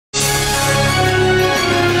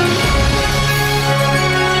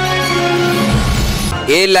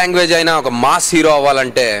ఏ language అయినా ఒక mass hero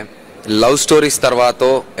అవ్వాలంటే లవ్ స్టోరీస్ తర్వాత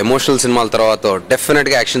ఎమోషనల్ సినిమాల తర్వాత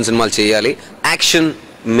డెఫినెట్గా యాక్షన్ సినిమాలు చేయాలి. Action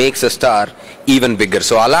makes a star even bigger.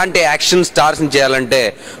 So అలాంటి యాక్షన్ స్టార్స్ని చేయాలంటే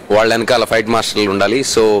వాళ్ళ వెనకాల ఫైట్ మాస్టర్లు ఉండాలి.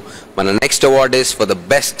 సో మన next award is for the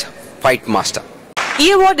best fight master. ఈ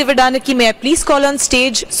అవార్డు ఇవ్వడానికి may please call on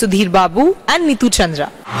stage Sudheer Babu and Neetu Chandra.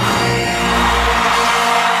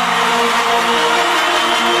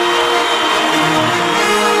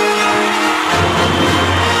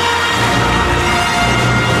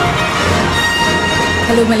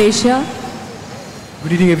 Hello Malaysia.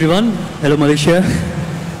 Good evening everyone. Hello Malaysia.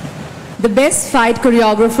 The best fight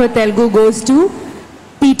choreographer Telugu goes to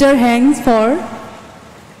Peter Hein for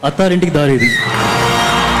Attarintik Daridi.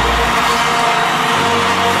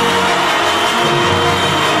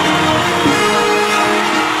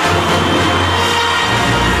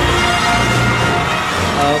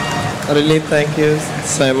 Really thank you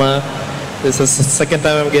SIIMA. This is the second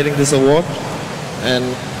time I'm getting this award, and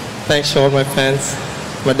thanks to all my fans,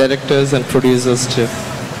 my directors and producers too.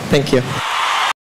 Thank you.